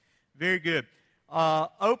Very good.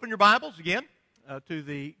 Open your Bibles again to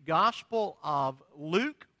the Gospel of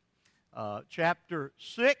Luke, chapter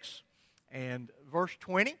 6 and verse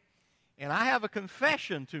 20. And I have a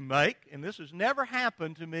confession to make, and this has never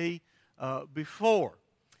happened to me before.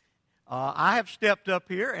 I have stepped up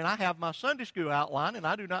here, and I have my Sunday school outline, and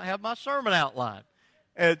I do not have my sermon outline.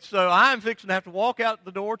 And so I am fixing to have to walk out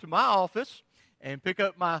the door to my office and pick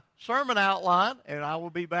up my sermon outline, and I will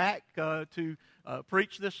be back to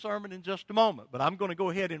preach this sermon in just a moment. But I'm going to go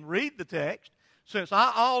ahead and read the text. Since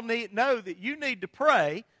I know that you need to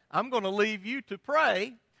pray, I'm going to leave you to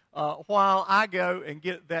pray while I go and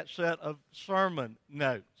get that set of sermon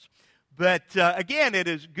notes. But again, it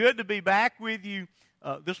is good to be back with you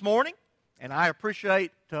this morning, and I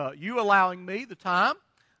appreciate you allowing me the time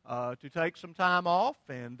to take some time off,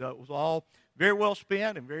 and it was all very well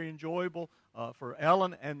spent and very enjoyable for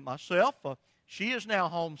Ellen and myself. She is now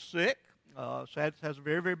homesick. Has a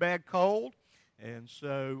very, very bad cold, and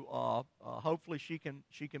so hopefully she can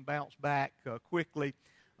bounce back quickly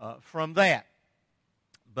from that.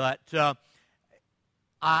 But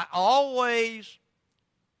I always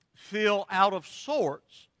feel out of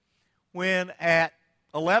sorts when at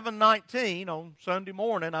 11:19 on Sunday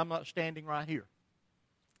morning I'm not standing right here.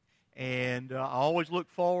 And I always look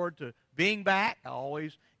forward to being back. I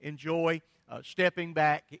always enjoy stepping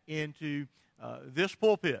back into this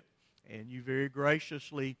pulpit. And you very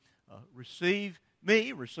graciously receive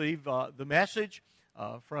the message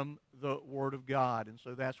from the Word of God. And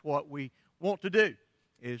so that's what we want to do,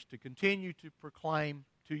 is to continue to proclaim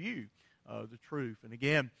to you the truth. And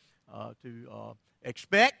again, to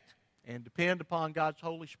expect and depend upon God's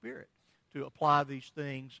Holy Spirit to apply these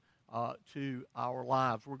things to our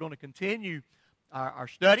lives. We're going to continue our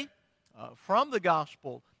study from the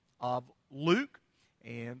Gospel of Luke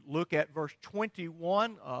and look at verse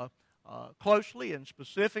 21 closely and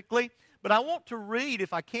specifically. But I want to read,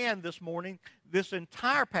 if I can this morning, this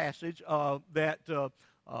entire passage that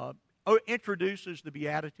introduces the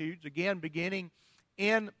Beatitudes, again beginning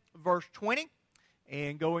in verse 20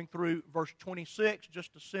 and going through verse 26,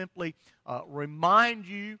 just to simply remind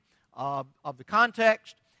you of the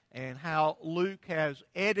context and how Luke has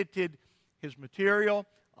edited his material,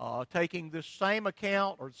 taking this same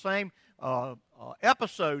account or the same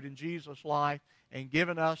episode in Jesus' life and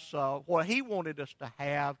giving us what he wanted us to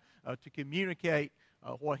have to communicate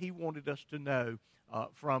what he wanted us to know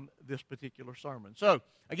from this particular sermon. So,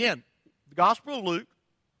 again, the Gospel of Luke,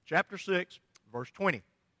 chapter 6, verse 20.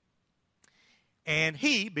 And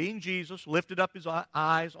he, being Jesus, lifted up his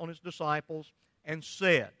eyes on his disciples and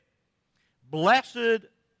said, "Blessed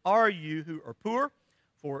are you who are poor,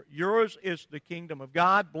 for yours is the kingdom of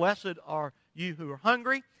God. Blessed are you who are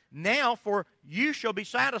hungry, now for you shall be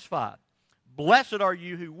satisfied. Blessed are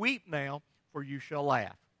you who weep now, for you shall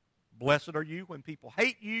laugh. Blessed are you when people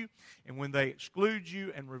hate you, and when they exclude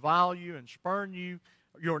you and revile you and spurn you,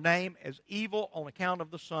 your name as evil on account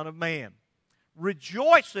of the Son of Man.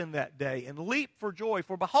 Rejoice in that day and leap for joy,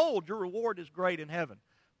 for behold, your reward is great in heaven,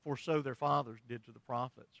 for so their fathers did to the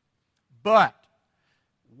prophets. But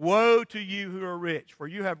woe to you who are rich, for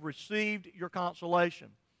you have received your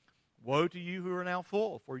consolation. Woe to you who are now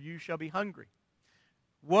full, for you shall be hungry.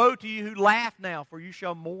 Woe to you who laugh now, for you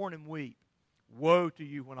shall mourn and weep. Woe to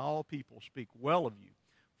you when all people speak well of you,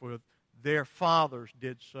 for their fathers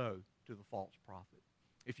did so to the false prophet."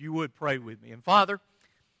 If you would, pray with me. And Father,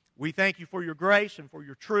 we thank you for your grace and for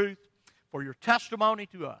your truth, for your testimony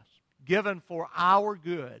to us, given for our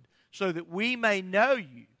good, so that we may know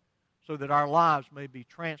you, so that our lives may be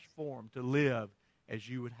transformed to live as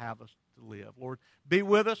you would have us to live. Lord, be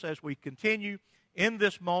with us as we continue in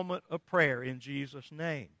this moment of prayer in Jesus'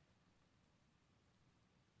 name.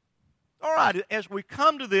 All right, as we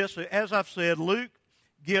come to this, as I've said, Luke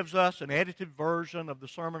gives us an edited version of the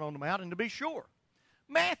Sermon on the Mount, and to be sure,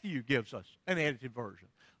 Matthew gives us an edited version.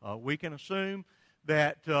 We can assume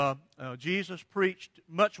that Jesus preached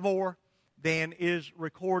much more than is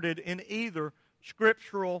recorded in either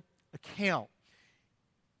scriptural account.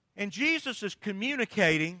 And Jesus is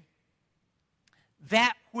communicating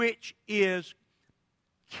that which is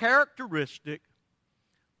characteristic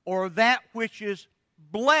or that which is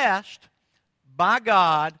blessed by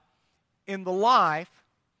God in the life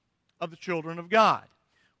of the children of God.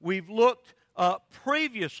 We've looked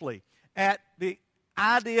previously at the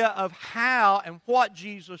idea of how and what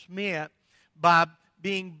Jesus meant by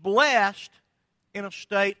being blessed in a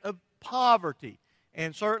state of poverty.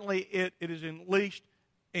 And certainly it is at least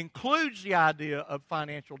includes the idea of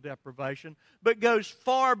financial deprivation, but goes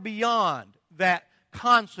far beyond that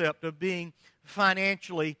concept of being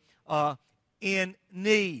financially in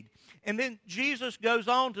need. And then Jesus goes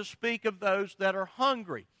on to speak of those that are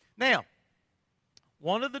hungry. Now,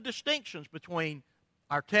 one of the distinctions between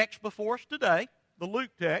our text before us today, the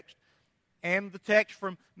Luke text, and the text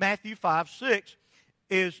from Matthew 5:6,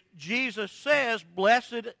 is Jesus says,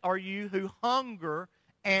 "Blessed are you who hunger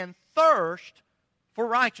and thirst for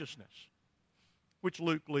righteousness," which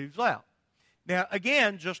Luke leaves out. Now,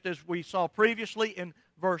 again, just as we saw previously in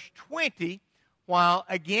verse 20, while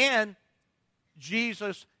again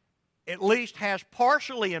Jesus at least has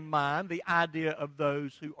partially in mind the idea of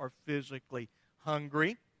those who are physically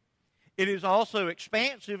hungry, it is also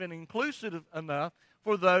expansive and inclusive enough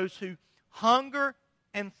for those who hunger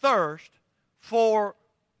and thirst for,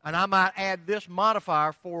 and I might add this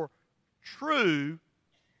modifier, for true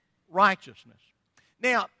righteousness.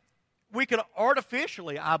 Now, we could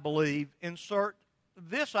artificially, I believe, insert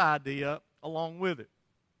this idea along with it.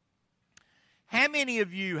 How many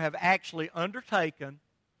of you have actually undertaken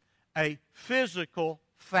a physical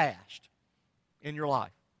fast in your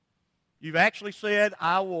life? You've actually said,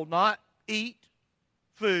 "I will not eat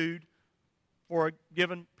food for a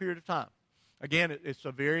given period of time." Again, it's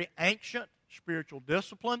a very ancient spiritual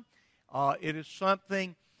discipline. It is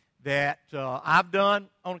something that I've done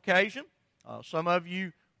on occasion. Some of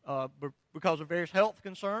you, because of various health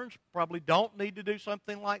concerns, probably don't need to do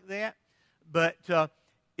something like that. But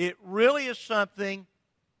it really is something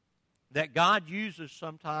that God uses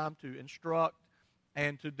sometime to instruct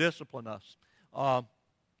and to discipline us.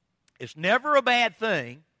 It's never a bad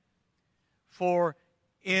thing for,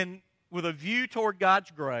 with a view toward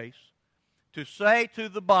God's grace, to say to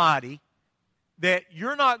the body that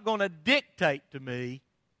you're not going to dictate to me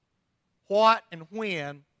what and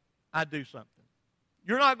when I do something.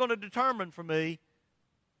 You're not going to determine for me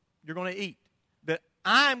you're going to eat. That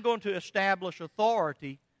I'm going to establish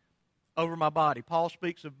authority over my body. Paul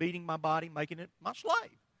speaks of beating my body, making it my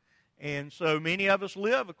slave. And so many of us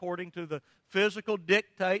live according to the physical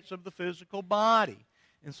dictates of the physical body.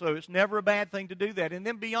 And so it's never a bad thing to do that. And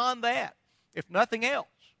then beyond that, if nothing else,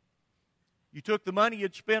 you took the money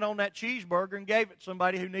you'd spent on that cheeseburger and gave it to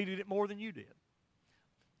somebody who needed it more than you did.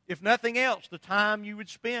 If nothing else, the time you would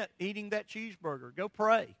spend eating that cheeseburger, go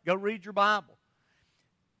pray, go read your Bible.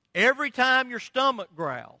 Every time your stomach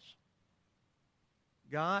growls,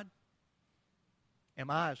 "God, am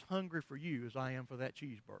I as hungry for you as I am for that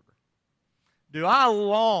cheeseburger? Do I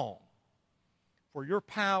long for your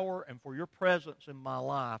power and for your presence in my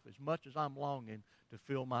life as much as I'm longing to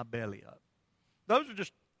fill my belly up?" Those are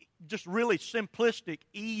just really simplistic,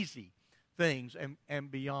 easy things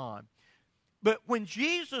and beyond. But when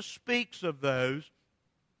Jesus speaks of those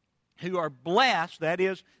who are blessed, that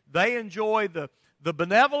is, they enjoy the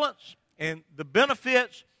benevolence and the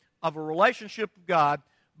benefits of a relationship with God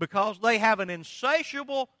because they have an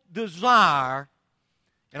insatiable desire,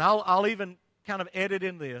 and I'll even kind of edit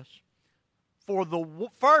in this, for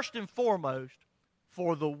the first and foremost,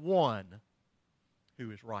 for the one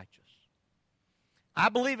who is righteous. I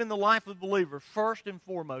believe in the life of the believer, first and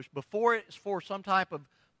foremost, before it's for some type of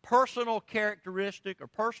personal characteristic or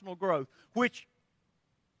personal growth, which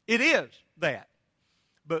it is that.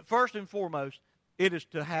 But first and foremost, it is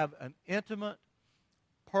to have an intimate,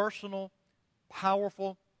 personal,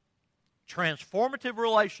 powerful, transformative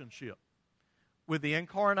relationship with the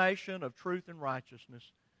incarnation of truth and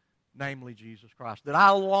righteousness, namely Jesus Christ. That I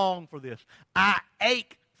long for this. I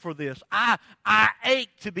ache for this. I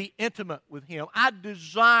ache to be intimate with Him. I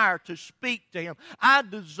desire to speak to Him. I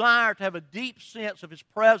desire to have a deep sense of His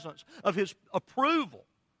presence, of His approval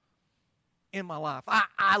in my life.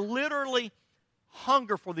 I literally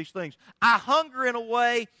hunger for these things. I hunger in a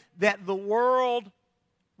way that the world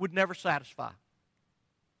would never satisfy.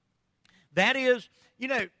 That is,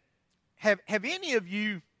 have any of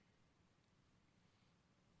you,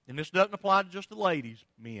 and this doesn't apply to just the ladies,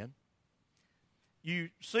 men,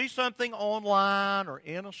 you see something online or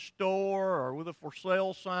in a store or with a for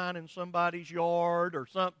sale sign in somebody's yard or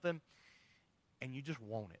something, and you just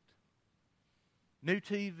want it. New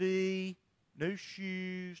TV, new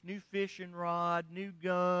shoes, new fishing rod, new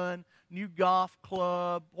gun, new golf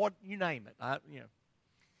club, what you name it.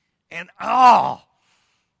 And oh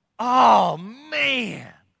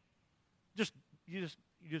man, you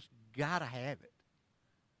just gotta have it.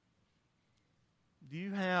 Do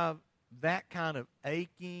you have that kind of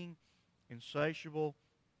aching, insatiable,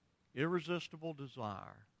 irresistible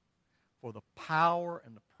desire for the power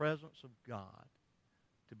and the presence of God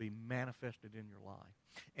to be manifested in your life?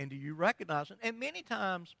 And do you recognize it? And many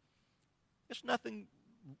times, it's nothing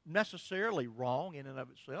necessarily wrong in and of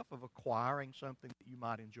itself of acquiring something that you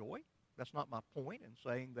might enjoy. That's not my point in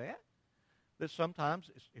saying that. that sometimes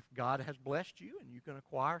if God has blessed you and you can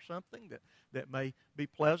acquire something that may be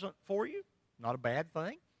pleasant for you, not a bad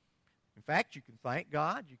thing. In fact, you can thank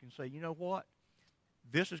God. You can say, you know what?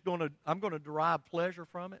 I'm going to derive pleasure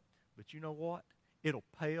from it, but you know what? It'll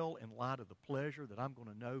pale in light of the pleasure that I'm going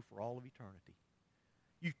to know for all of eternity.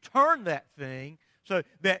 You turn that thing so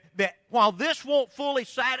that while this won't fully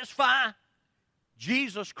satisfy,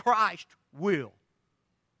 Jesus Christ will.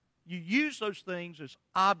 You use those things as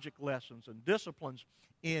object lessons and disciplines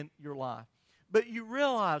in your life. But you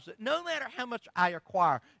realize that no matter how much I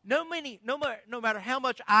acquire, no matter how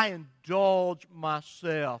much I indulge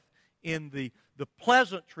myself in the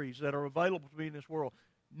pleasantries that are available to me in this world,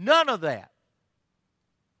 none of that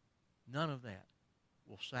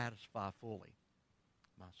will satisfy fully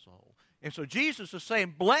my soul. And so Jesus is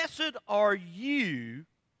saying, blessed are you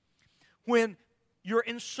when your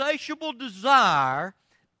insatiable desire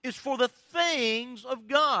is for the things of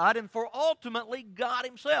God and for ultimately God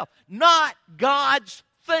Himself, not God's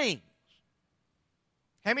things.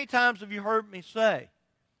 How many times have you heard me say,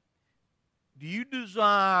 do you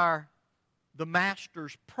desire the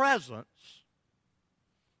Master's presence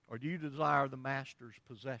or do you desire the Master's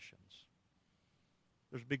possessions?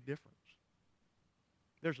 There's a big difference.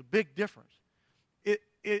 There's a big difference.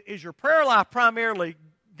 Is your prayer life primarily,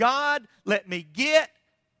 God, let me get,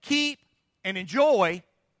 keep, and enjoy,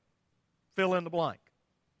 fill in the blank.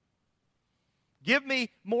 Give me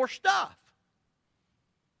more stuff.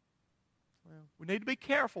 Well, we need to be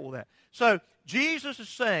careful with that. So Jesus is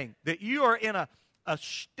saying that you are in a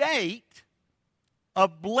state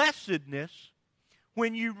of blessedness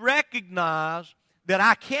when you recognize that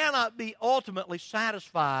I cannot be ultimately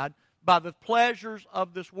satisfied by the pleasures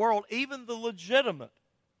of this world, even the legitimate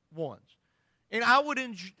ones. And I would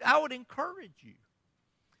encourage you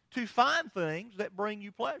to find things that bring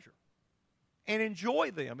you pleasure and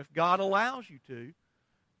enjoy them if God allows you to,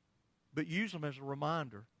 but use them as a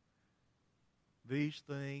reminder. These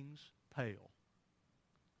things pale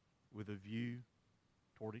with a view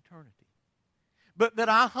toward eternity. But that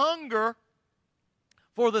I hunger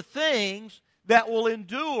for the things that will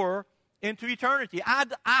endure into eternity. I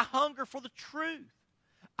hunger for the truth.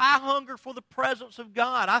 I hunger for the presence of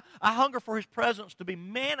God. I hunger for His presence to be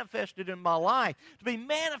manifested in my life, to be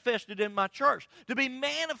manifested in my church, to be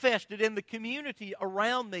manifested in the community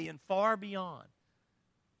around me and far beyond.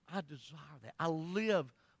 I desire that. I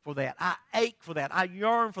live for that. I ache for that. I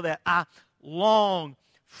yearn for that. I long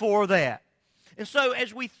for that. And so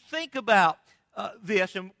as we think about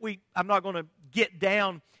this, and I'm not going to get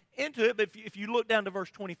down into it, but if you look down to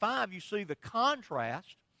verse 25, you see the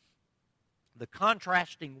contrast, the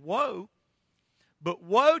contrasting woe. But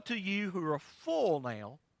woe to you who are full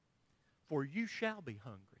now, for you shall be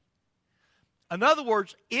hungry. In other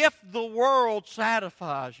words, if the world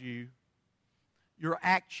satisfies you, you're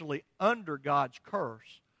actually under God's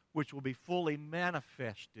curse, which will be fully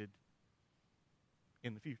manifested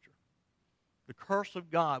in the future. The curse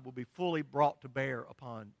of God will be fully brought to bear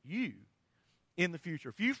upon you in the future.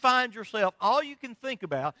 If you find yourself, all you can think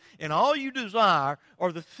about and all you desire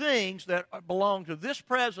are the things that belong to this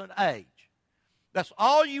present age, that's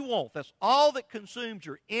all you want, that's all that consumes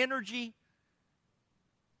your energy,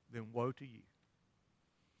 then woe to you.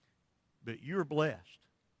 But you're blessed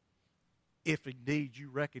if indeed you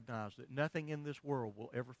recognize that nothing in this world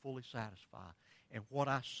will ever fully satisfy, and what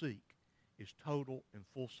I seek is total and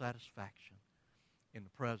full satisfaction in the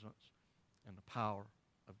presence and the power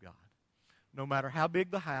of God. No matter how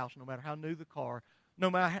big the house, no matter how new the car, no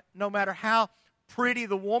matter how pretty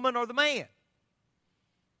the woman or the man,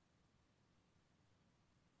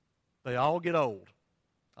 they all get old.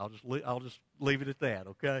 I'll just leave it at that,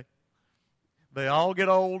 okay? They all get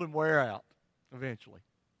old and wear out eventually,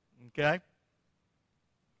 okay?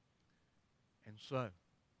 And so,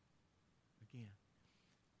 again,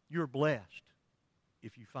 you're blessed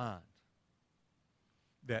if you find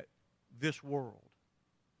that this world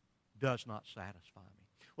does not satisfy me.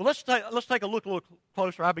 Well, let's take a look a little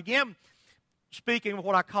closer. I began speaking of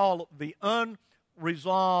what I call the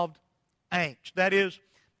unresolved angst. That is,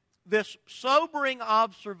 this sobering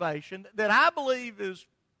observation that I believe is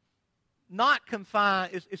not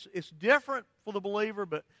confined. It's different for the believer,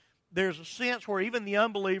 but there's a sense where even the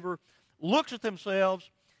unbeliever looks at themselves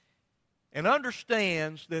and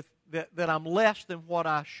understands that I'm less than what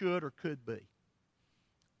I should or could be.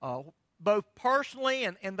 Both personally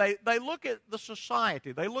and they look at the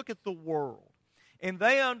society, they look at the world, and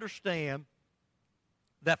they understand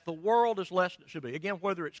that the world is less than it should be. Again,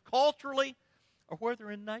 whether it's culturally or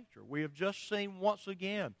whether in nature. We have just seen once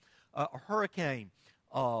again a hurricane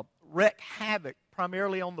wreak havoc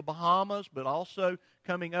primarily on the Bahamas, but also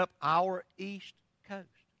coming up our east coast.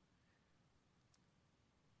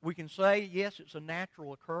 We can say, yes, it's a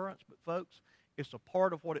natural occurrence, but folks, it's a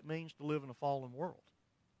part of what it means to live in a fallen world.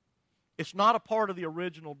 It's not a part of the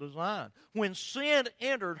original design. When sin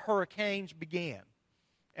entered, hurricanes began,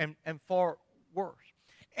 and far worse.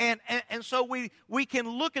 And so we can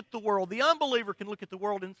look at the world, the unbeliever can look at the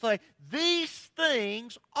world and say, these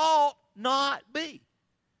things ought not be.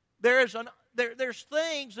 There's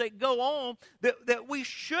things that go on that we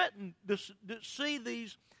shouldn't see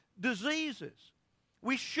these diseases.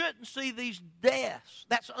 We shouldn't see these deaths.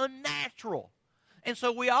 That's unnatural. And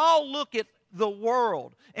so we all look at the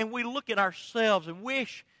world and we look at ourselves and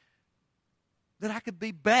wish that I could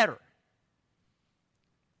be better.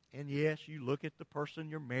 And yes, you look at the person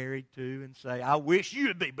you're married to and say, I wish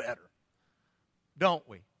you'd be better. Don't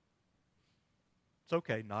we? It's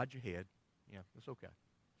okay. Nod your head. Yeah, it's okay.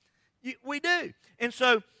 We do. And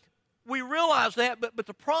so we realize that, but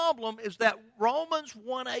the problem is that Romans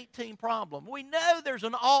 1:18 problem. We know there's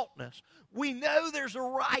an oughtness. We know there's a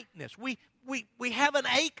rightness. We have an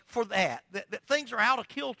ache for that things are out of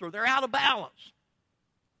kilter. They're out of balance.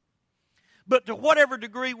 But to whatever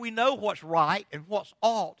degree we know what's right and what's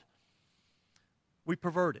ought, we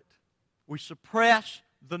pervert it. We suppress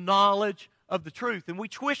the knowledge of the truth. And we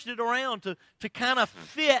twist it around to kind of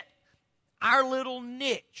fit our little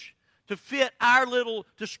niche, to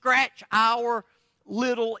scratch our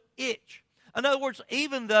little itch. In other words,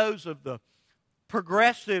 even those of the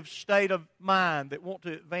progressive state of mind that want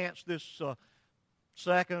to advance this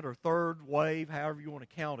second or third wave, however you want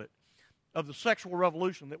to count it, of the sexual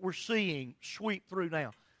revolution that we're seeing sweep through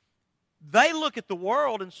now, they look at the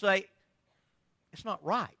world and say, it's not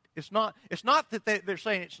right. It's not that they're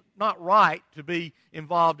saying it's not right to be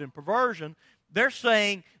involved in perversion. They're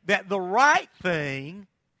saying that the right thing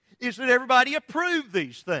is that everybody approve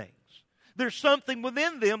these things. There's something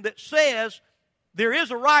within them that says there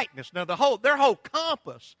is a rightness. Now, their whole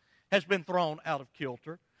compass has been thrown out of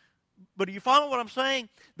kilter. But do you follow what I'm saying?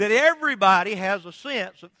 That everybody has a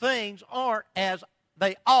sense that things aren't as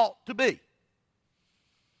they ought to be.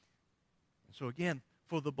 So again,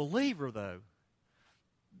 for the believer, though,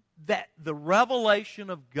 that the revelation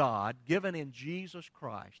of God given in Jesus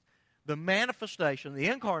Christ, the manifestation, the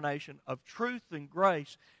incarnation of truth and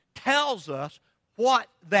grace, tells us what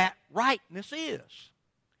that rightness is.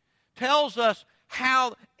 Tells us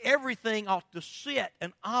how everything ought to sit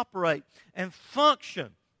and operate and function.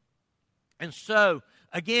 And so,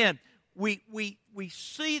 again, we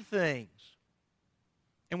see things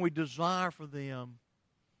and we desire for them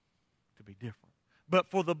to be different. But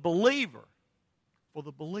for the believer,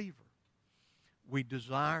 we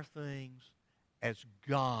desire things as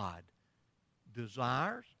God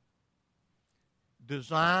desires,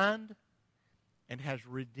 designed, and has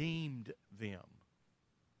redeemed them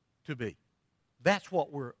to be. That's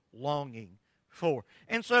what we're longing for.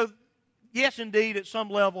 And so, yes, indeed, at some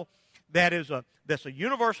level, that's a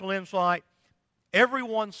universal insight.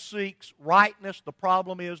 Everyone seeks rightness. The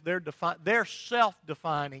problem is they're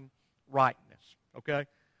self-defining rightness. Okay?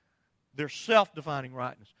 They're self-defining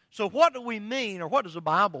rightness. So what do we mean, or what does the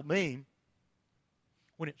Bible mean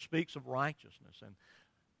when it speaks of righteousness? And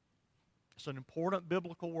it's an important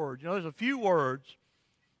biblical word. You know, there's a few words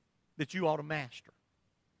that you ought to master.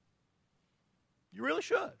 You really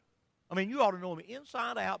should. I mean, you ought to know them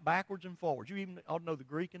inside out, backwards and forwards. You even ought to know the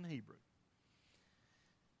Greek and Hebrew.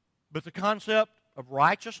 But the concept of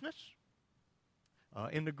righteousness,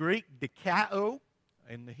 in the Greek, dikao,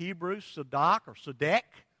 in the Hebrew, sadak or sadek,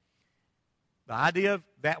 the idea of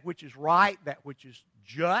that which is right, that which is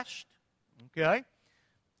just, okay?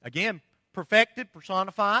 Again, perfected,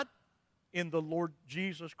 personified in the Lord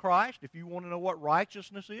Jesus Christ. If you want to know what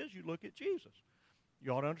righteousness is, you look at Jesus.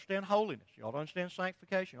 You ought to understand holiness. You ought to understand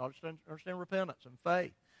sanctification. You ought to understand repentance and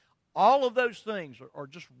faith. All of those things are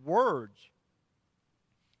just words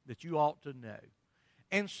that you ought to know.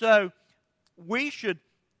 And so we should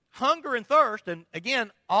hunger and thirst, and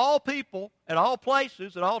again, all people at all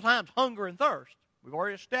places at all times hunger and thirst. We've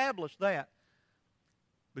already established that.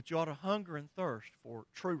 But you ought to hunger and thirst for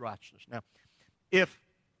true righteousness. Now, if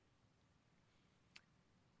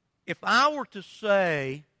I were to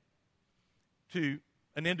say to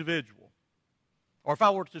an individual, or if I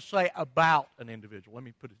were to say about an individual, let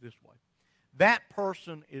me put it this way, that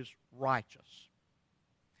person is righteous.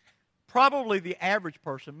 Probably the average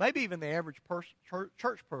person, maybe even the average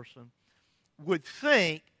church person, would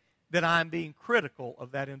think that I'm being critical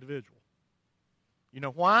of that individual. You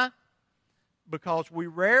know why? Because we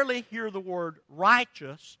rarely hear the word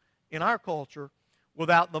righteous in our culture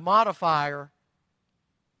without the modifier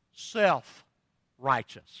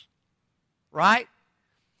self-righteous. Right?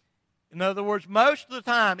 In other words, most of the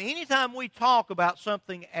time, anytime we talk about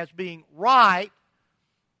something as being right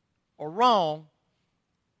or wrong,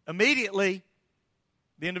 immediately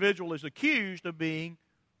the individual is accused of being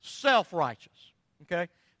self-righteous. Okay?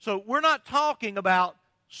 So we're not talking about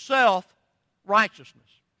self-righteousness.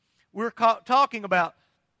 We're talking about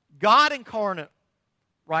God-incarnate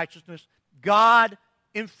righteousness,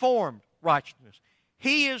 God-informed righteousness.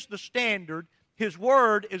 He is the standard. His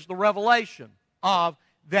Word is the revelation of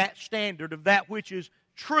that standard, of that which is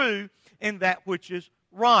true and that which is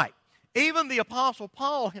right. Even the Apostle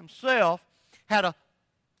Paul himself had a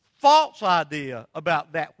false idea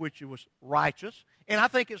about that which was righteous, and I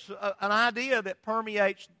think it's an idea that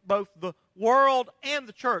permeates both the world and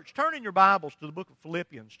the church. Turn in your Bibles to the book of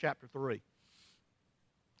Philippians, chapter 3,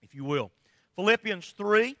 if you will. Philippians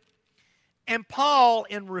 3, and Paul,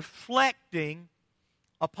 in reflecting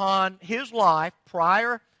upon his life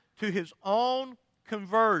prior to his own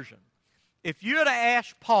conversion, if you had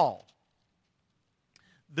asked Paul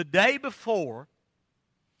the day before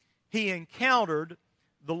he encountered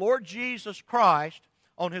the Lord Jesus Christ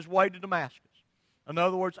on his way to Damascus, in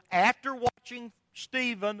other words, after watching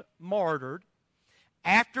Stephen martyred,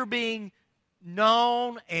 after being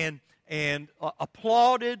known and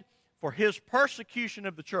applauded for his persecution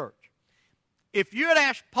of the church, if you had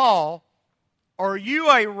asked Paul, "Are you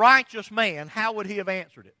a righteous man?" how would he have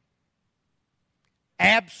answered it?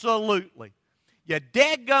 Absolutely. Yeah,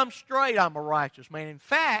 dadgum straight, I'm a righteous man. In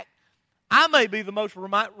fact, I may be the most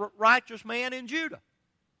righteous man in Judah.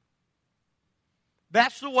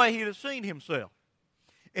 That's the way he'd have seen himself.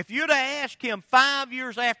 If you'd have asked him 5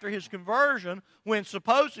 years after his conversion, when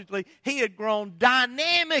supposedly he had grown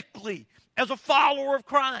dynamically as a follower of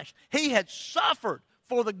Christ, he had suffered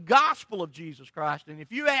for the gospel of Jesus Christ, and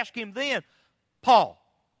if you ask him then, "Paul,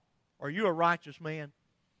 are you a righteous man?"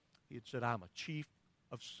 he had said, "I'm a chief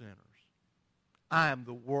of sinners. I am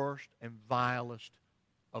the worst and vilest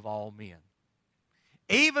of all men."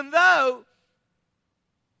 Even though,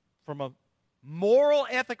 from a moral,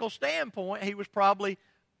 ethical standpoint, he was probably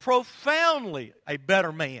profoundly a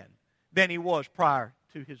better man than he was prior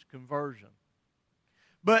to his conversion.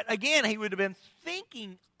 But again, he would have been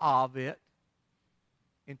thinking of it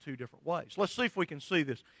in two different ways. Let's see if we can see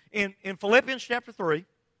this. In Philippians chapter 3,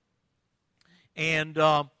 and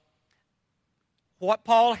what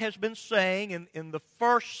Paul has been saying in the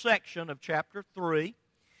first section of chapter 3,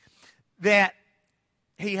 that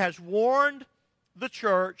he has warned the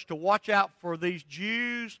church to watch out for these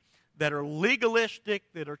Jews that are legalistic,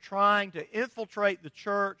 that are trying to infiltrate the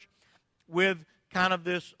church with kind of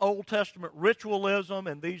this Old Testament ritualism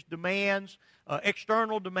and these demands,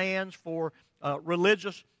 external demands for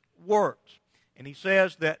religious works. And he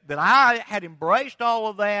says that I had embraced all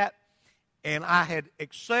of that, and I had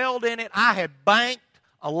excelled in it. I had banked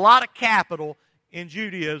a lot of capital in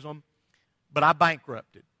Judaism, but I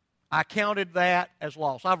bankrupted. I counted that as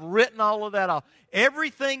loss. I've written all of that off.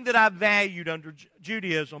 Everything that I valued under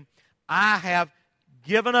Judaism, I have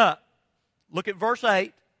given up. Look at verse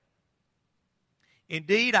 8.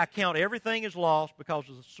 "Indeed, I count everything as loss because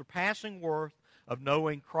of the surpassing worth of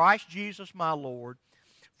knowing Christ Jesus my Lord.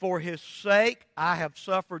 For His sake I have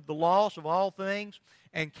suffered the loss of all things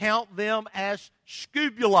and count them as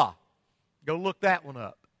scubula." Go look that one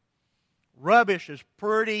up. Rubbish is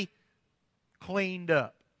pretty cleaned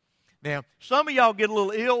up. Now, some of y'all get a little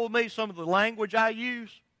ill with me, some of the language I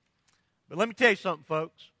use. But let me tell you something,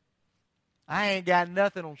 folks. I ain't got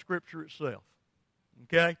nothing on Scripture itself.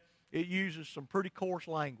 Okay? It uses some pretty coarse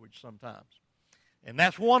language sometimes. And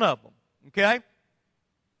that's one of them. Okay?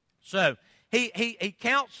 So, he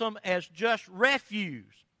counts them as just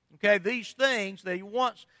refuse. Okay? These things that he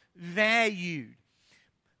once valued.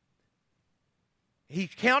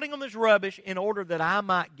 He's counting them as rubbish in order that I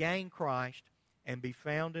might gain Christ and be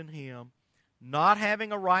found in Him, not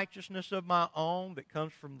having a righteousness of my own that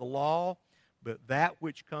comes from the law, but that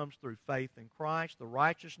which comes through faith in Christ, the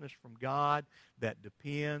righteousness from God that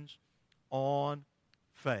depends on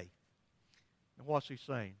faith. And what's he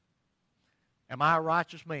saying? Am I a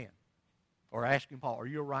righteous man? Or asking Paul, are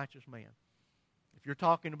you a righteous man? If you're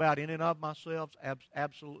talking about in and of myself,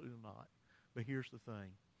 absolutely not. But here's the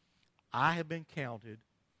thing. I have been counted,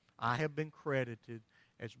 I have been credited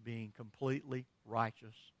as being completely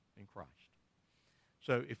righteous in Christ.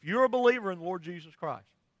 So if you're a believer in the Lord Jesus Christ,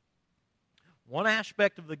 one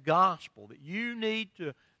aspect of the gospel that you need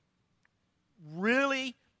to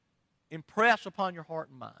really impress upon your heart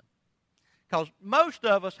and mind, because most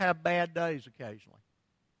of us have bad days occasionally.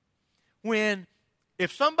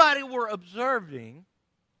 If somebody were observing,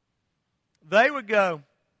 they would go,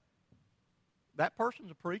 that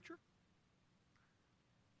person's a preacher.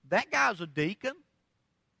 That guy's a deacon.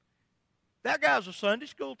 That guy's a Sunday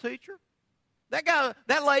school teacher.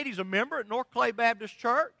 That lady's a member at North Clay Baptist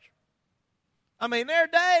Church. I mean, there are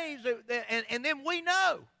days, and then we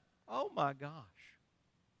know, oh my gosh.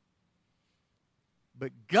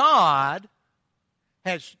 But God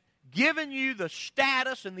has given you the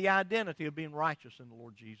status and the identity of being righteous in the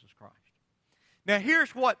Lord Jesus Christ. Now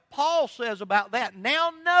here's what Paul says about that.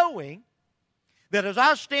 Now knowing that as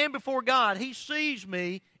I stand before God, He sees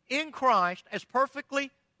me in Christ as perfectly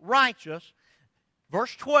righteous.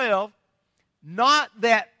 Verse 12, not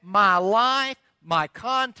that my life, my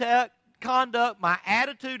conduct, my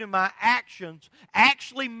attitude, and my actions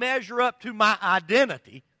actually measure up to my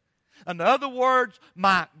identity. In other words,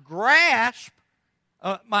 my grasp,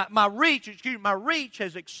 my reach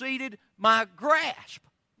has exceeded my grasp.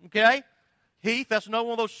 Okay? Heath, that's another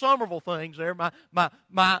one of those Somerville things there.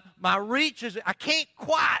 My reach is, I can't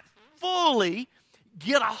quite fully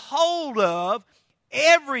get a hold of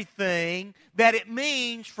everything that it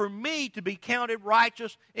means for me to be counted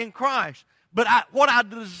righteous in Christ. But what I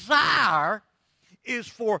desire is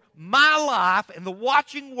for my life and the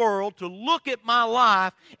watching world to look at my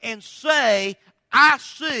life and say, I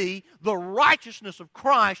see the righteousness of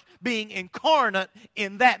Christ being incarnate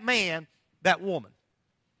in that man, that woman.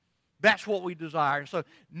 That's what we desire. So,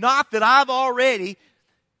 not that I've already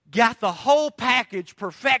got the whole package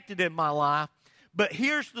perfected in my life, but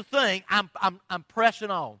here's the thing: I'm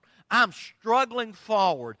pressing on. I'm struggling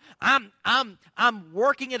forward. I'm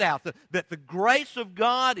working it out. That the grace of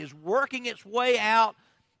God is working its way out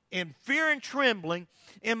in fear and trembling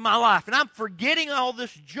in my life, and I'm forgetting all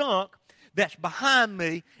this junk that's behind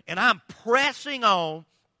me, and I'm pressing on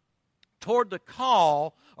toward the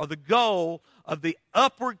call or the goal of the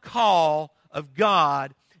upward call of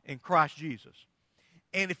God in Christ Jesus.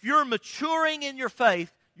 And if you're maturing in your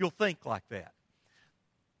faith, you'll think like that.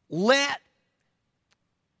 Let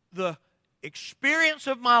the experience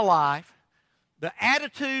of my life, the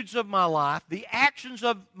attitudes of my life, the actions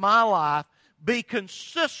of my life be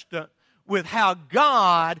consistent with how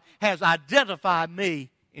God has identified me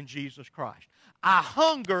in Jesus Christ. I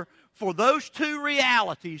hunger for those two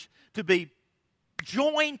realities to be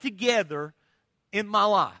joined together in my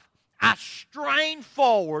life. I strain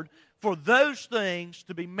forward for those things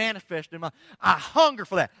to be manifested in my life. I hunger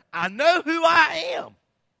for that. I know who I am.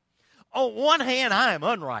 On one hand, I am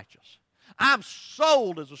unrighteous. I'm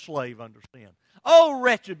sold as a slave under sin. Oh,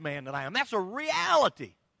 wretched man that I am. That's a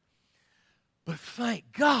reality. But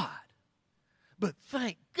thank God.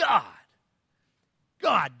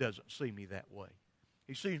 God doesn't see me that way.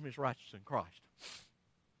 He sees me as righteous in Christ.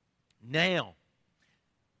 Now,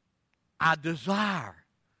 I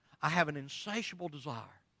have an insatiable desire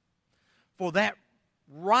for that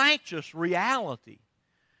righteous reality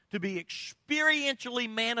to be experientially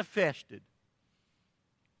manifested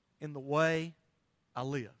in the way I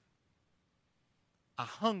live. I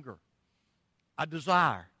hunger. I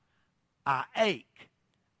desire. I ache.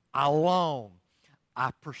 I long.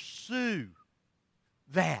 I pursue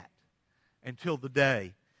that until the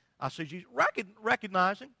day I see Jesus.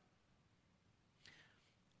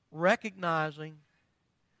 Recognizing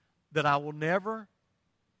that I will never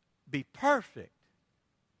be perfect,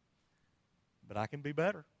 but I can be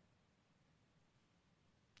better.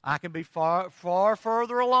 I can be far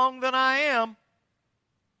further along than I am,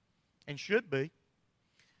 and should be.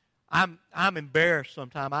 I'm embarrassed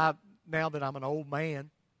sometimes. Now that I'm an old man,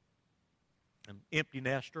 an empty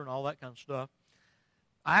nester and all that kind of stuff,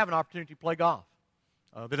 I have an opportunity to play golf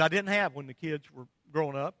that I didn't have when the kids were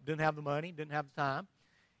growing up. Didn't have the money, didn't have the time.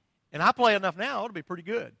 And I play enough now, to be pretty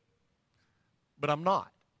good. But I'm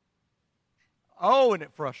not. Oh, and it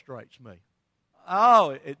frustrates me.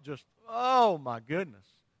 Oh, oh my goodness.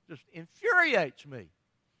 Just infuriates me.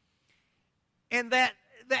 And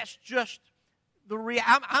that's just the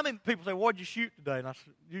reality. People say, what did you shoot today? And I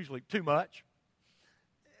say, usually too much.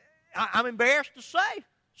 I'm embarrassed to say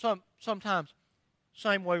sometimes.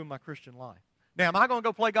 Same way with my Christian life. Now, am I going to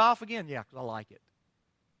go play golf again? Yeah, because I like it.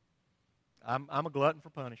 I'm a glutton for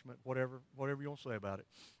punishment, whatever you want to say about it.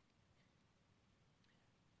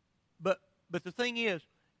 But the thing is,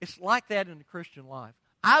 it's like that in the Christian life.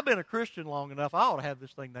 I've been a Christian long enough, I ought to have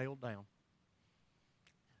this thing nailed down.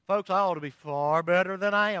 Folks, I ought to be far better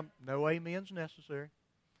than I am. No amens necessary.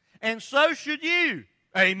 And so should you.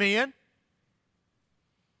 Amen.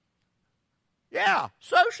 Yeah,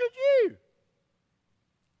 so should you.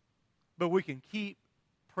 But we can keep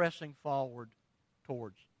pressing forward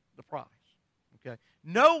towards the prize. Okay?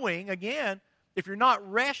 Knowing, again, if you're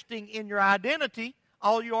not resting in your identity,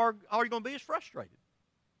 all you're going to be is frustrated.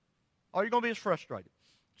 All you're going to be is frustrated.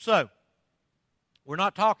 So, we're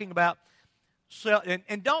not talking about self,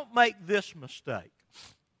 and don't make this mistake.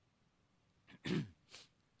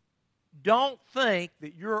 Don't think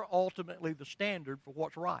that you're ultimately the standard for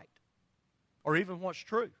what's right or even what's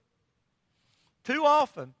true. Too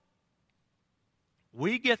often,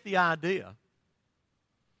 we get the idea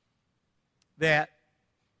that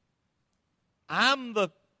I'm the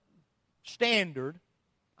standard,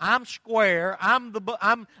 I'm square, I'm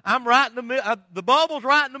right in the middle, the bubble's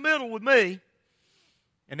right in the middle with me,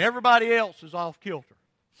 and everybody else is off kilter.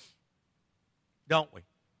 Don't we?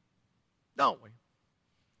 Don't we?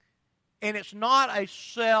 And it's not a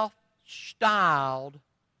self-styled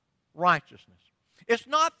righteousness. It's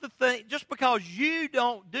not the thing, just because you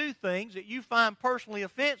don't do things that you find personally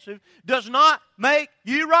offensive does not make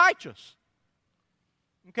you righteous.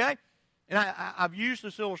 Okay? And I've used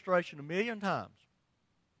this illustration a million times.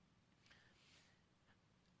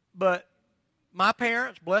 But my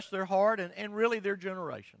parents, bless their heart, and really their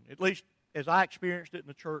generation, at least as I experienced it in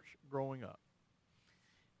the church growing up,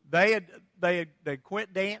 they'd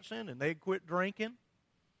quit dancing and they'd quit drinking,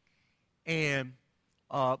 and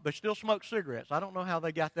they still smoked cigarettes. I don't know how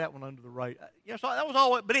they got that one under the radar. Yeah, so that was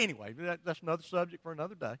all. But anyway, that's another subject for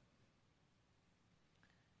another day.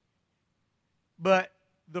 But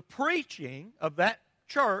the preaching of that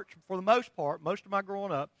church, for the most part, most of my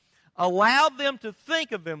growing up, allowed them to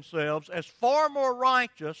think of themselves as far more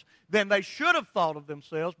righteous than they should have thought of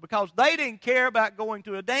themselves, because they didn't care about going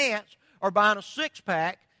to a dance or buying a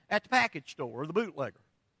six-pack at the package store or the bootlegger.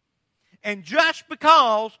 And just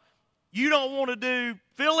because you don't want to do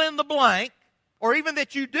fill in the blank, or even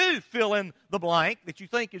that you do fill in the blank that you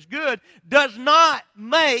think is good, does not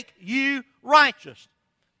make you righteous.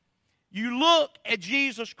 You look at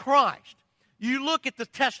Jesus Christ. You look at the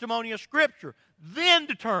testimony of Scripture. Then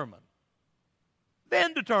determine,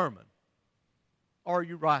 are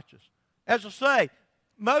you righteous? As I say,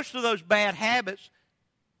 most of those bad habits,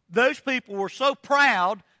 those people were so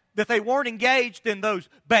proud that they weren't engaged in those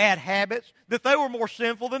bad habits, that they were more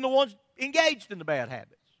sinful than the ones engaged in the bad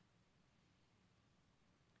habits.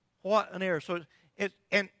 What an error. So it's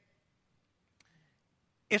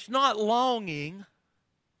not longing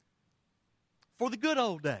for the good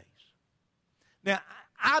old days. Now,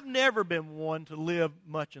 I've never been one to live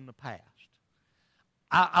much in the past.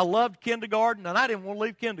 I loved kindergarten, and I didn't want to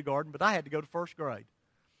leave kindergarten, but I had to go to first grade.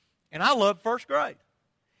 And I loved first grade.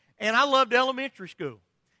 And I loved elementary school.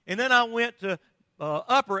 And then I went to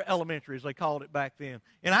upper elementary, as they called it back then.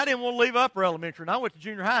 And I didn't want to leave upper elementary, and I went to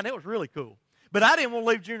junior high, and it was really cool. But I didn't want to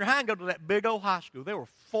leave junior high and go to that big old high school. There were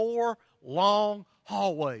 4 long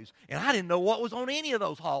hallways, and I didn't know what was on any of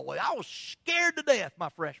those hallways. I was scared to death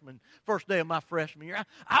first day of my freshman year.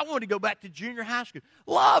 I wanted to go back to junior high school.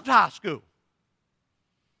 Loved high school.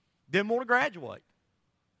 Didn't want to graduate.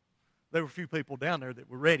 There were a few people down there that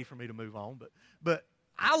were ready for me to move on, but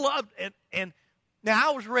I loved it. And now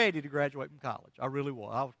I was ready to graduate from college. I really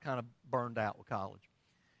was. I was kind of burned out with college.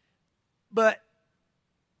 But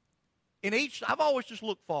I've always just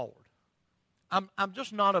looked forward. I'm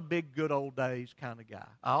just not a big good old days kind of guy.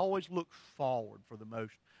 I always look forward for the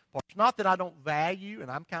most part. It's not that I don't value, and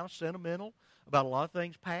I'm kind of sentimental about a lot of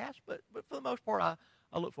things past, but for the most part, I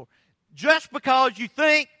look forward. Just because you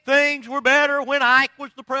think things were better when Ike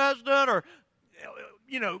was the president, or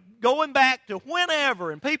going back to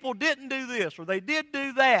whenever, and people didn't do this or they did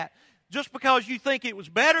do that, just because you think it was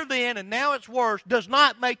better then and now it's worse, does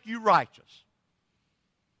not make you righteous.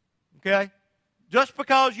 Okay? Just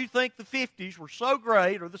because you think the 50s were so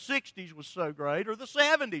great, or the 60s was so great, or the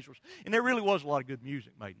 70s was, and there really was a lot of good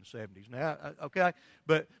music made in the 70s now, okay?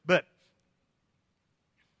 But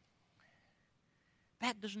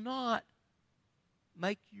that does not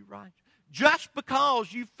make you righteous. Just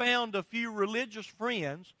because you found a few religious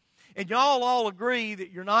friends and y'all all agree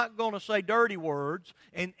that you're not going to say dirty words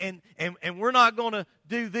and we're not going to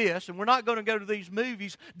do this and we're not going to go to these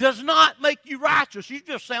movies does not make you righteous. You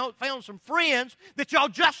just found some friends that y'all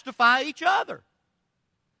justify each other.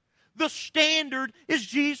 The standard is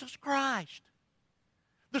Jesus Christ.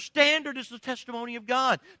 The standard is the testimony of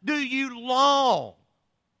God. Do you long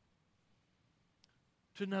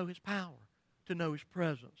to know His power, to know His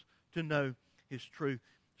presence, to know His truth?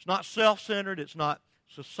 It's not self-centered. It's not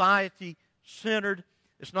society-centered.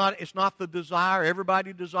 It's not the desire.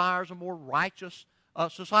 Everybody desires a more righteous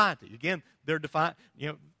society. Again, they're defined.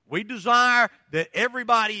 We desire that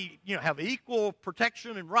everybody have equal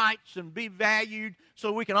protection and rights and be valued,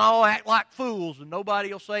 so we can all act like fools and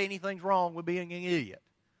nobody will say anything's wrong with being an idiot.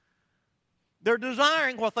 They're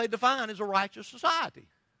desiring what they define as a righteous society.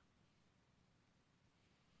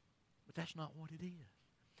 But that's not what it is.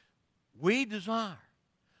 We desire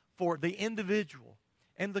for the individual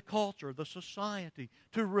and the culture, the society,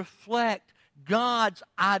 to reflect God's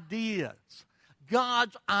ideas,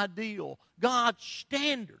 God's ideal, God's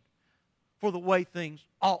standard for the way things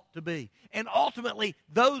ought to be. And ultimately,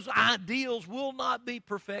 those ideals will not be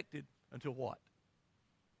perfected until what?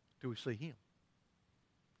 Till we see Him.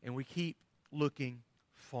 And we keep looking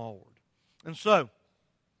forward. And so,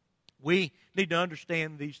 we need to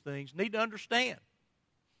understand these things, need to understand,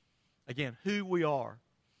 again, who we are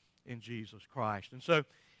in Jesus Christ. And so,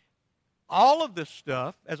 all of this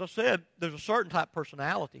stuff, as I said, there's a certain type of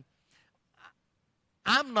personality.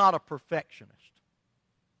 I'm not a perfectionist.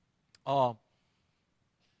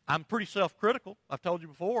 I'm pretty self-critical. I've told you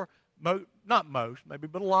before, not most, maybe,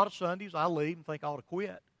 but a lot of Sundays I leave and think I ought to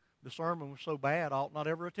quit. The sermon was so bad, I ought not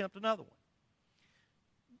ever attempt another one.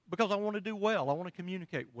 Because I want to do well. I want to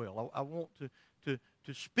communicate well. I want to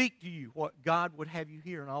speak to you what God would have you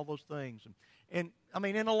hear and all those things. And I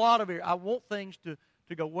mean, in a lot of it, I want things to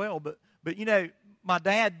go well. But you know, my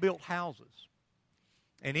dad built houses.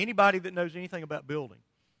 And anybody that knows anything about building,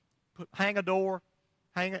 hang a door,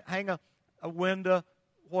 hang a window,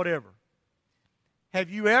 whatever. Have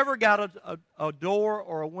you ever got a door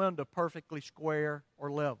or a window perfectly square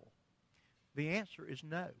or level? The answer is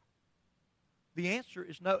no. The answer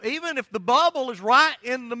is no. Even if the bubble is right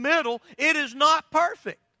in the middle, it is not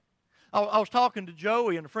perfect. I was talking to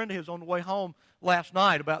Joey and a friend of his on the way home last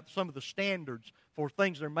night about some of the standards for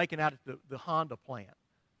things they're making out at the Honda plant.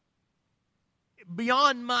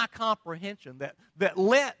 Beyond my comprehension, the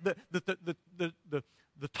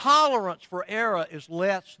tolerance for error is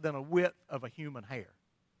less than a width of a human hair.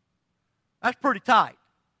 That's pretty tight.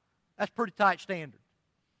 That's pretty tight standard.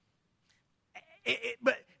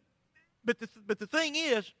 But the thing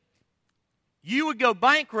is, you would go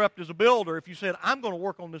bankrupt as a builder if you said, I'm going to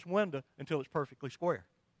work on this window until it's perfectly square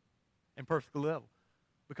and perfectly level,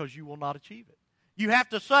 because you will not achieve it. You have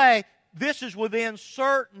to say, this is within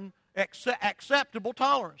certain acceptable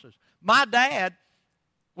tolerances. My dad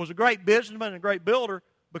was a great businessman and a great builder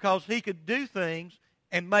because he could do things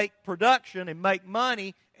and make production and make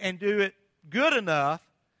money and do it good enough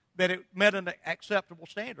that it met an acceptable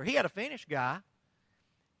standard. He had a finish guy.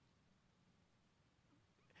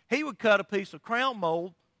 He would cut a piece of crown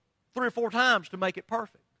mold 3 or 4 times to make it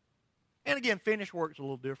perfect. And again, finish work's a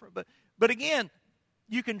little different. But again,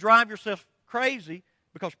 you can drive yourself crazy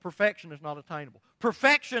because perfection is not attainable.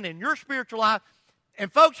 Perfection in your spiritual life,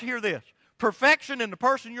 and folks, hear this, perfection in the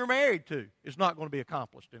person you're married to is not going to be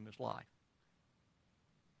accomplished in this life.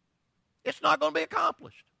 It's not going to be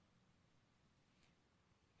accomplished.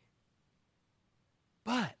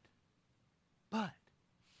 But,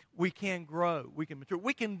 we can grow, we can mature,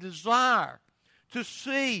 we can desire to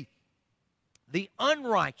see the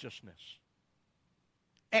unrighteousness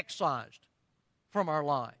excised from our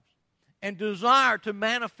lives and desire to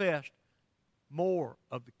manifest more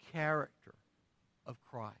of the character of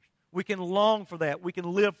Christ. We can long for that. We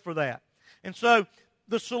can live for that. And so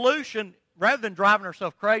the solution, rather than driving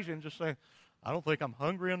ourselves crazy and just saying, I don't think I'm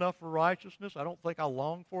hungry enough for righteousness, I don't think I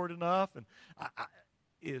long for it enough, and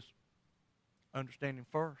is understanding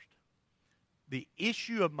first, the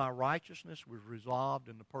issue of my righteousness was resolved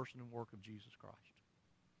in the person and work of Jesus Christ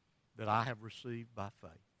that I have received by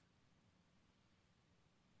faith.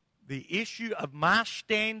 The issue of my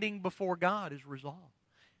standing before God is resolved.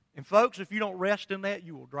 And folks, if you don't rest in that,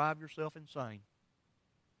 you will drive yourself insane.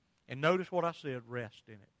 And notice what I said, rest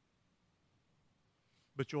in it.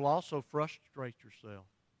 But you'll also frustrate yourself.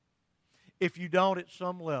 If you don't at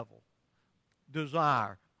some level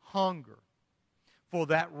desire, hunger for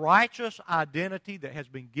that righteous identity that has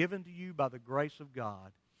been given to you by the grace of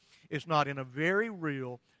God, it's not in a very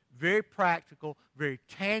real, very practical, very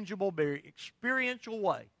tangible, very experiential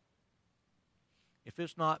way, if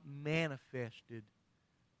it's not manifested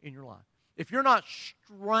in your life. If you're not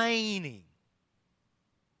straining,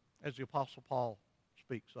 as the Apostle Paul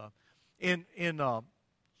speaks of, in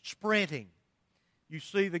sprinting, you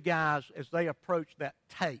see the guys as they approach that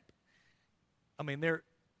tape. I mean,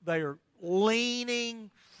 they are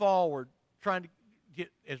leaning forward, trying to get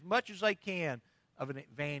as much as they can of an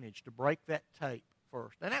advantage to break that tape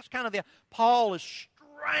first. And that's kind of Paul is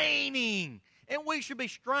straining. And we should be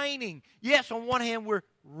straining. Yes, on one hand, we're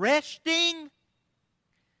resting.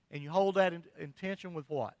 And you hold that in tension with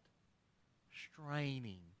what?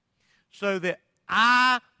 Straining. So that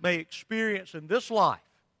I may experience in this life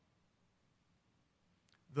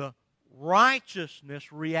the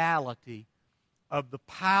righteousness reality of the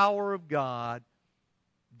power of God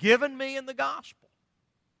given me in the gospel.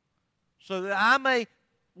 So that I may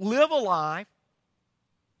live a life,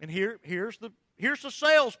 and here's Here's the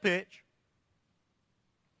sales pitch.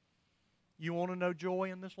 You want to know joy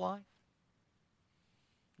in this life?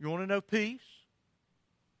 You want to know peace?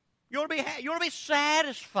 You want to be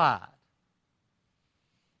satisfied?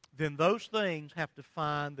 Then those things have to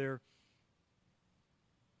find their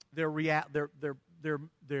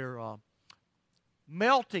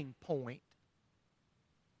melting point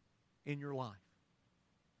in your life.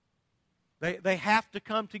 They have to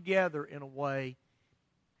come together in a way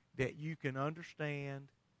that you can understand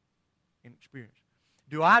and experience.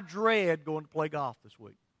 Do I dread going to play golf this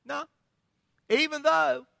week? No. Even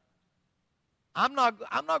though I'm not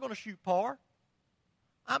going to shoot par.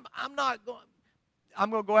 I'm going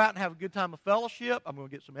to go out and have a good time of fellowship. I'm going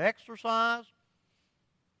to get some exercise.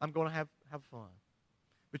 I'm going to have fun.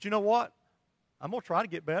 But you know what? I'm going to try to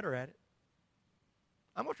get better at it.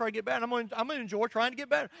 I'm going to try to get better. I'm going to enjoy trying to get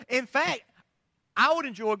better. In fact, I would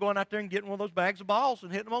enjoy going out there and getting one of those bags of balls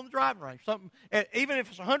and hitting them on the driving range. Something, even if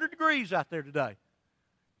it's 100 degrees out there today.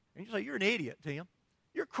 And you say, you're an idiot, Tim.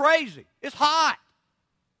 You're crazy. It's hot.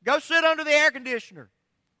 Go sit under the air conditioner.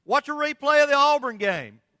 Watch a replay of the Auburn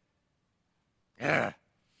game. Yeah.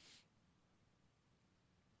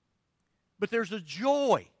 But there's a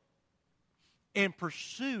joy in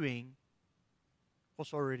pursuing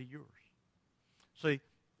what's already yours. See,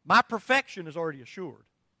 my perfection is already assured.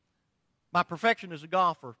 My perfection as a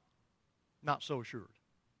golfer, not so assured.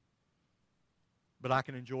 But I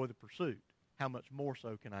can enjoy the pursuit. How much more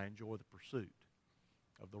so can I enjoy the pursuit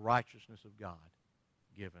of the righteousness of God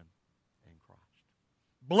given in Christ?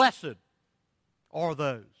 Blessed are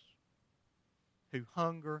those who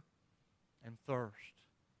hunger and thirst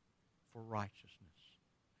for righteousness,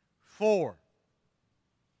 for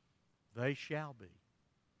they shall be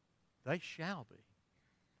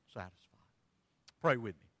satisfied. Pray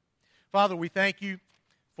with me. Father, we thank you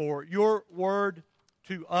for your word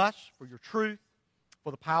to us, for your truth,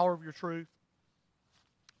 for the power of your truth,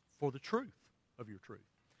 for the truth of your truth.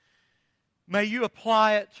 May you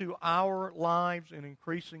apply it to our lives in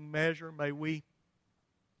increasing measure. May we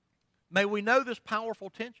know this powerful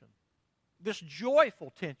tension, this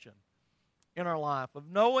joyful tension in our life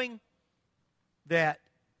of knowing that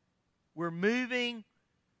we're moving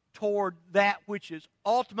toward that which is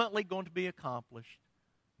ultimately going to be accomplished,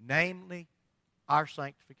 namely our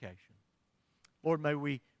sanctification. Lord, may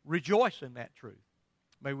we rejoice in that truth.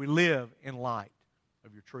 May we live in light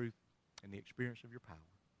of your truth and the experience of your power.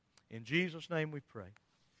 In Jesus' name we pray.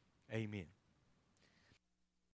 Amen.